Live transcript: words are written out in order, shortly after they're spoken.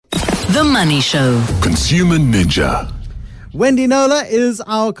The Money Show. Consumer Ninja. Wendy Knowler is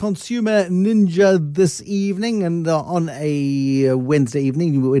our consumer ninja this evening, and on a Wednesday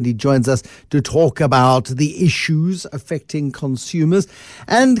evening, Wendy joins us to talk about the issues affecting consumers.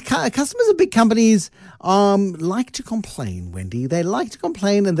 And customers of big companies like to complain, Wendy. They like to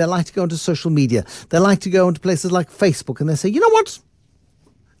complain, and they like to go onto social media. They like to go into places like Facebook, and they say, you know what?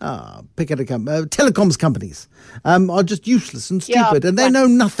 Telecoms companies are just useless and stupid, and they know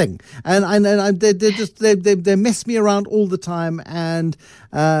nothing, and they mess me around all the time, and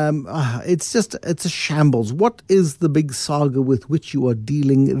it's a shambles. What is the big saga with which you are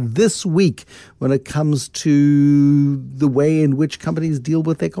dealing this week when it comes to the way in which companies deal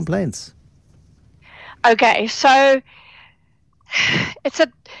with their complaints? Okay, so it's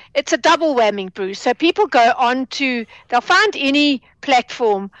a double whammy, Bruce. So people they'll find any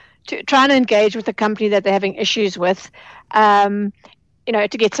platform to try and engage with the company that they're having issues with, to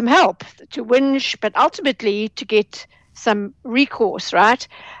get some help, to whinge, but ultimately to get some recourse, right?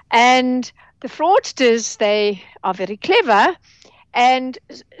 And the fraudsters, they are very clever. And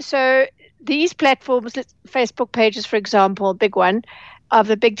so these platforms, Facebook pages, for example, big one, of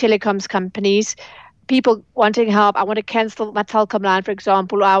the big telecoms companies, people wanting help. I want to cancel my Telkom line, for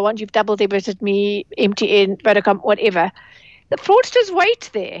example, or you've double debited me, MTN, Vodacom, whatever. The fraudsters wait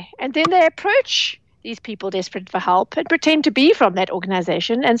there, and then they approach these people desperate for help and pretend to be from that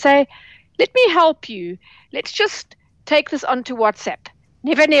organization and say, let me help you. Let's just take this onto WhatsApp.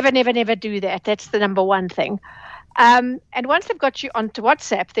 Never, never, never, never do that. That's the number one thing. And once they've got you onto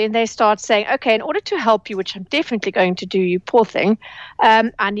WhatsApp, then they start saying, okay, in order to help you, which I'm definitely going to do, you poor thing,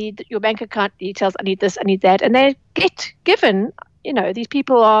 I need your bank account details, I need this, I need that. And they get given, these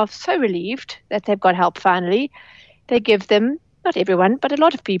people are so relieved that they've got help finally. They give them, not everyone, but a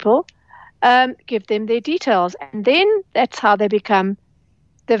lot of people, give them their details. And then that's how they become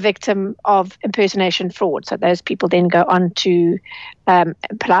the victim of impersonation fraud. So those people then go on to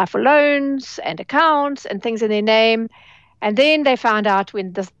apply for loans and accounts and things in their name. And then they find out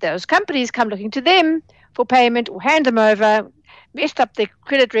when those companies come looking to them for payment or hand them over, messed up their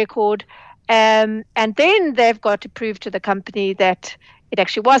credit record. And then they've got to prove to the company that it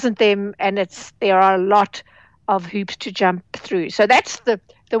actually wasn't them, and there are a lot of hoops to jump through. So that's the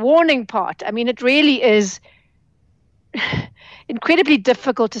warning part. I mean, it really is incredibly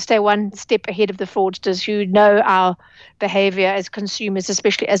difficult to stay one step ahead of the fraudsters who know our behavior as consumers,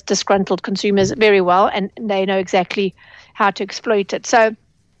 especially as disgruntled consumers, very well, and they know exactly how to exploit it. So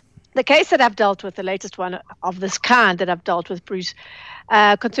the case that I've dealt with, the latest one of this kind that I've dealt with, Bruce,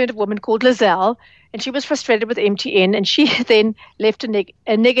 concerned a woman called Lizelle, and she was frustrated with MTN, and she then left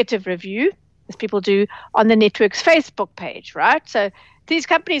a negative review, as people do, on the network's Facebook page, right? So these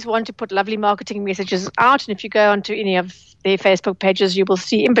companies want to put lovely marketing messages out, and if you go onto any of their Facebook pages, you will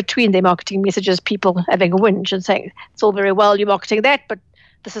see in between their marketing messages people having a whinge and saying, it's all very well, you're marketing that, but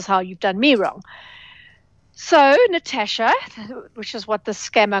this is how you've done me wrong. So Natasha, which is what the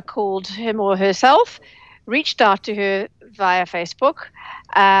scammer called him or herself, reached out to her via Facebook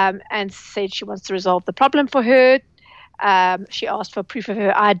and said she wants to resolve the problem for her. She asked for proof of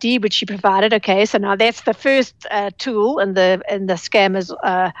her ID, which she provided. Okay, so now that's the first tool in the scammer's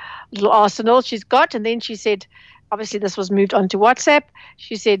little arsenal she's got. And then she said, obviously this was moved on to WhatsApp.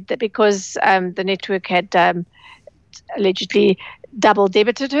 She said that because the network had allegedly double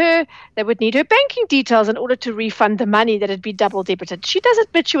debited her, they would need her banking details in order to refund the money that had been double debited. She does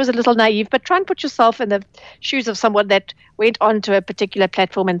admit she was a little naive, but try and put yourself in the shoes of someone that went onto a particular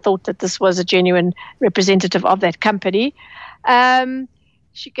platform and thought that this was a genuine representative of that company.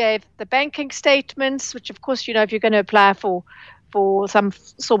 She gave the banking statements, which of course, if you're going to apply for some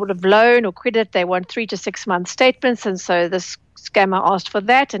sort of loan or credit, they want 3 to 6 month statements. And so this scammer asked for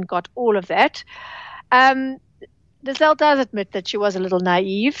that and got all of that. Lizelle does admit that she was a little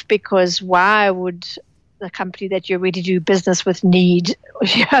naive, because why would the company that you already do business with need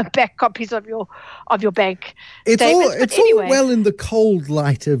back copies of your bank statements? It's all well in the cold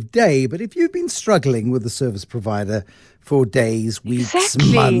light of day, but if you've been struggling with a service provider for days, weeks,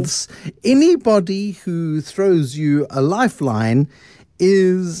 months, anybody who throws you a lifeline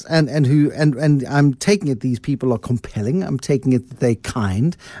is and I'm taking it these people are compelling. I'm taking it that they're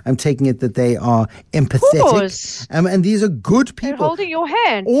kind. I'm taking it that they are empathetic. And these are good people. They're holding your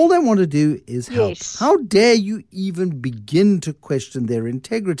hand. All they want to do is help. Yes. How dare you even begin to question their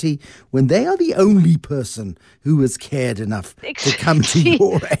integrity when they are the only person who has cared enough to come to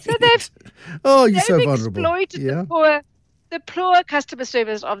your aid? So you're so vulnerable. Exploited the poor customer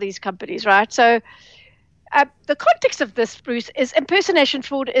service of these companies, right? So the context of this, Bruce, is impersonation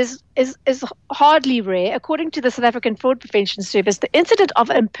fraud is hardly rare. According to the South African Fraud Prevention Service, the incident of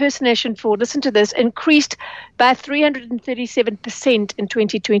impersonation fraud, listen to this, increased by 337% in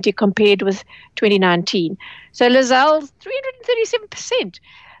 2020 compared with 2019. So Lizelle's 337%.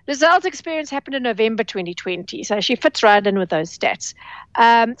 Lizelle's experience happened in November 2020, so she fits right in with those stats.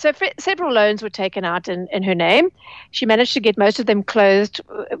 Several loans were taken out in her name. She managed to get most of them closed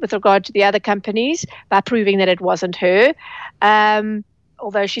with regard to the other companies by proving that it wasn't her,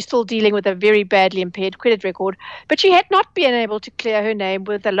 although she's still dealing with a very badly impaired credit record. But she had not been able to clear her name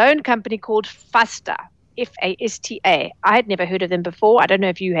with a loan company called Fasta. Fasta. I had never heard of them before. I don't know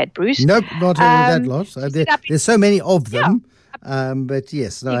if you had, Bruce. Nope, not heard of that lot. There's so many of them. Yeah. But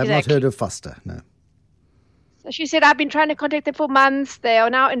yes, no, Exactly. I've not heard of Fasta, no. So she said, I've been trying to contact them for months. They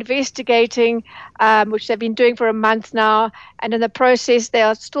are now investigating, which they've been doing for a month now. And in the process, they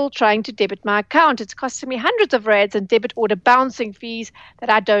are still trying to debit my account. It's costing me hundreds of rands in debit order bouncing fees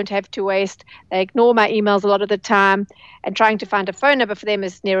that I don't have to waste. They ignore my emails a lot of the time, and trying to find a phone number for them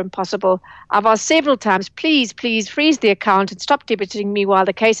is near impossible. I've asked several times, please freeze the account and stop debiting me while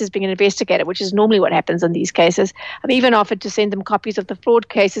the case is being investigated, which is normally what happens in these cases. I've even offered to send them copies of the fraud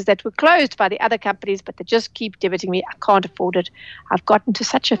cases that were closed by the other companies, but they just keep debiting me. I can't afford it. I've gotten to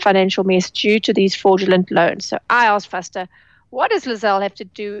such a financial mess due to these fraudulent loans. So I asked Fasta, what does Lizelle have to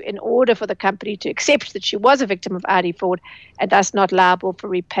do in order for the company to accept that she was a victim of ID fraud and thus not liable for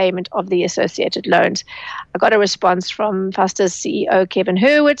repayment of the associated loans? I got a response from Fasta's CEO, Kevin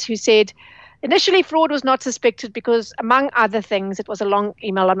Hurwitz, who said, initially, fraud was not suspected because, among other things, it was a long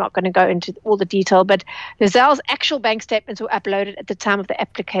email. I'm not going to go into all the detail, but Lizelle's actual bank statements were uploaded at the time of the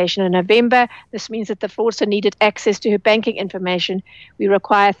application in November. This means that the fraudster needed access to her banking information. We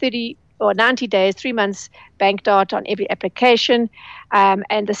require 30 or 90 days, 3 months bank data on every application.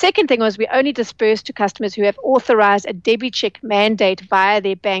 And the second thing was we only disperse to customers who have authorized a debit check mandate via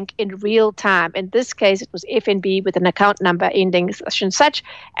their bank in real time. In this case, it was FNB with an account number ending such and such,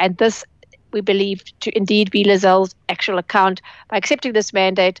 and this we believe to indeed be Lizelle's actual account. By accepting this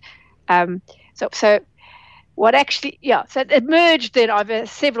mandate, so it emerged then over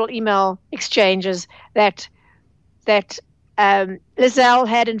several email exchanges that Lizelle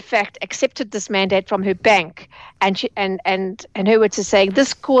had in fact accepted this mandate from her bank, and Hurwitz is saying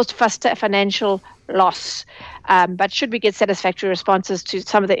this caused Fasta a financial loss. But should we get satisfactory responses to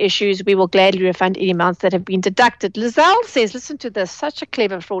some of the issues, we will gladly refund any amounts that have been deducted. Lizelle says, listen to this, such a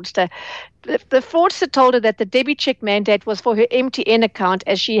clever fraudster. The fraudster told her that the debit check mandate was for her MTN account,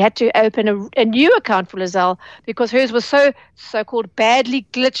 as she had to open a new account for Lizelle because hers was so-called badly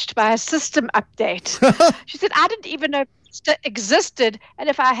glitched by a system update. She said, I didn't even know existed, and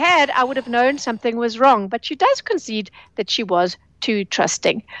if I had, I would have known something was wrong. But she does concede that she was too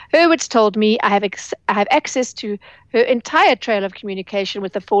trusting. Hurwitz told me I have access to her entire trail of communication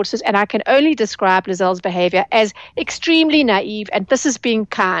with the fraudsters, and I can only describe Lizelle's behavior as extremely naive, and this is being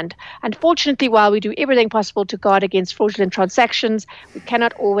kind. Unfortunately, while we do everything possible to guard against fraudulent transactions, we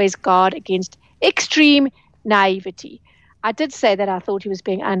cannot always guard against extreme naivety. I did say that I thought he was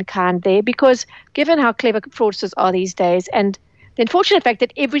being unkind there because given how clever fraudsters are these days and the unfortunate fact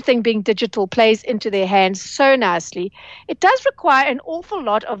that everything being digital plays into their hands so nicely, it does require an awful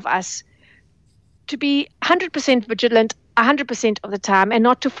lot of us to be 100% vigilant 100% of the time and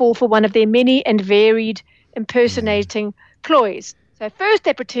not to fall for one of their many and varied impersonating ploys. So first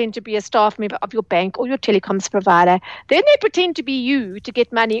they pretend to be a staff member of your bank or your telecoms provider. Then they pretend to be you to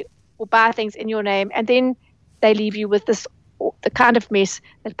get money or buy things in your name, and then they leave you with the kind of mess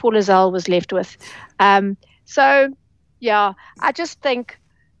that poor Lizelle was left with. Yeah, I just think,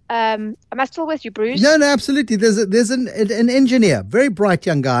 am I still with you, Bruce? No, absolutely. There's an engineer, very bright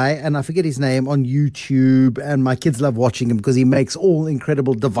young guy, and I forget his name, on YouTube, and my kids love watching him because he makes all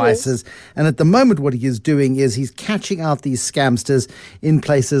incredible devices. Yes. And at the moment, what he is doing is he's catching out these scamsters in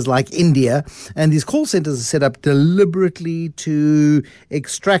places like India, and these call centers are set up deliberately to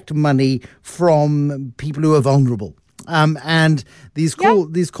extract money from people who are vulnerable. And these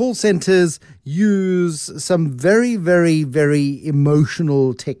call centers use some very, very, very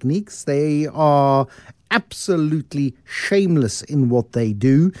emotional techniques. They are absolutely shameless in what they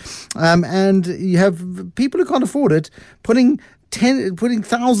do. And you have people who can't afford it putting putting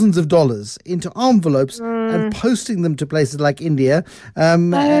thousands of dollars into envelopes and posting them to places like India. Because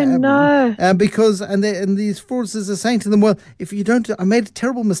these fraudsters are saying to them, well, if you don't, I made a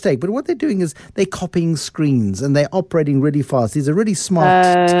terrible mistake. But what they're doing is they're copying screens and they're operating really fast. These are really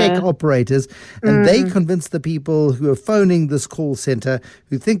smart tech operators, and they convince the people who are phoning this call center,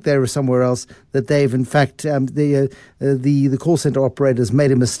 who think they're somewhere else, that they've in fact the call center operators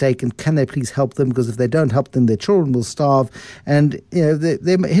made a mistake, and can they please help them? Because if they don't help them, their children will starve. And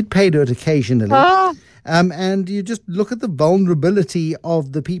they hit pay dirt occasionally. And you just look at the vulnerability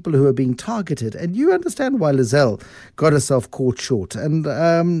of the people who are being targeted, and you understand why Lizelle got herself caught short. And,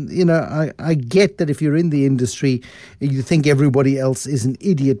 I get that if you're in the industry, you think everybody else is an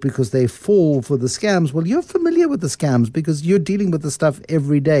idiot because they fall for the scams. Well, you're familiar with the scams because you're dealing with the stuff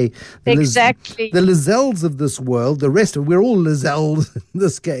every day. Exactly. The Lizelles of this world, the rest of, we're all Lizelles in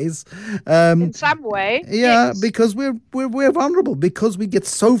this case. In some way. Yeah, yes. because we're vulnerable, because we get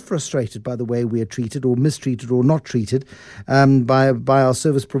so frustrated by the way we are treated or mistreated or not treated by our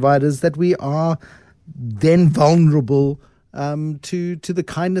service providers, that we are then vulnerable to the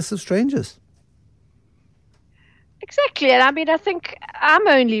kindness of strangers. Exactly. And I mean, I think I'm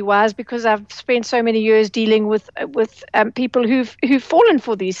only wise because I've spent so many years dealing with people who've fallen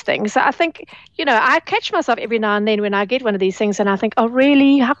for these things. I think, I catch myself every now and then when I get one of these things and I think, oh,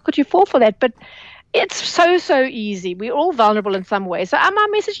 really? How could you fall for that? But it's so easy. We're all vulnerable in some way. So my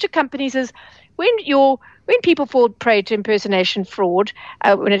message to companies is, when people fall prey to impersonation fraud,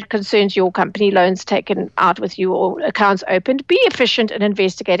 when it concerns your company, loans taken out with you or accounts opened, be efficient in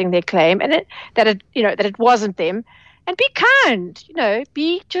investigating their claim and that it wasn't them, and be kind.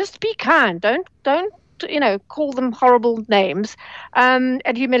 Be kind. Don't call them horrible names and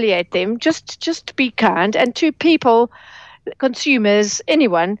humiliate them. Just be kind. And to people, consumers,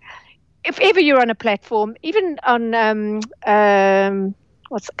 anyone, if ever you're on a platform, even on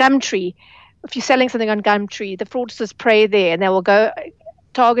Gumtree. If you're selling something on Gumtree, the fraudsters prey there and they will go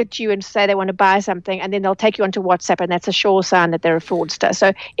target you and say they want to buy something, and then they'll take you onto WhatsApp, and that's a sure sign that they're a fraudster.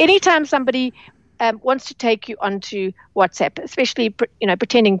 So anytime somebody wants to take you onto WhatsApp, especially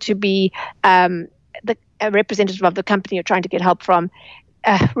pretending to be a representative of the company you're trying to get help from,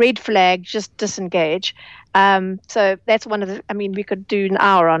 red flag, just disengage. So that's one of the, we could do an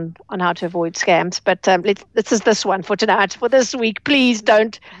hour on how to avoid scams, but this is this one for tonight. For this week, please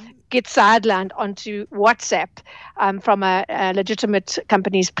don't get sidelined onto WhatsApp from a legitimate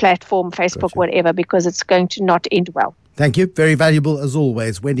company's platform, Facebook, Gotcha. Whatever, because it's going to not end well. Thank you. Very valuable as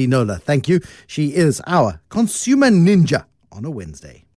always, Wendy Knowler. Thank you. She is our consumer ninja on a Wednesday.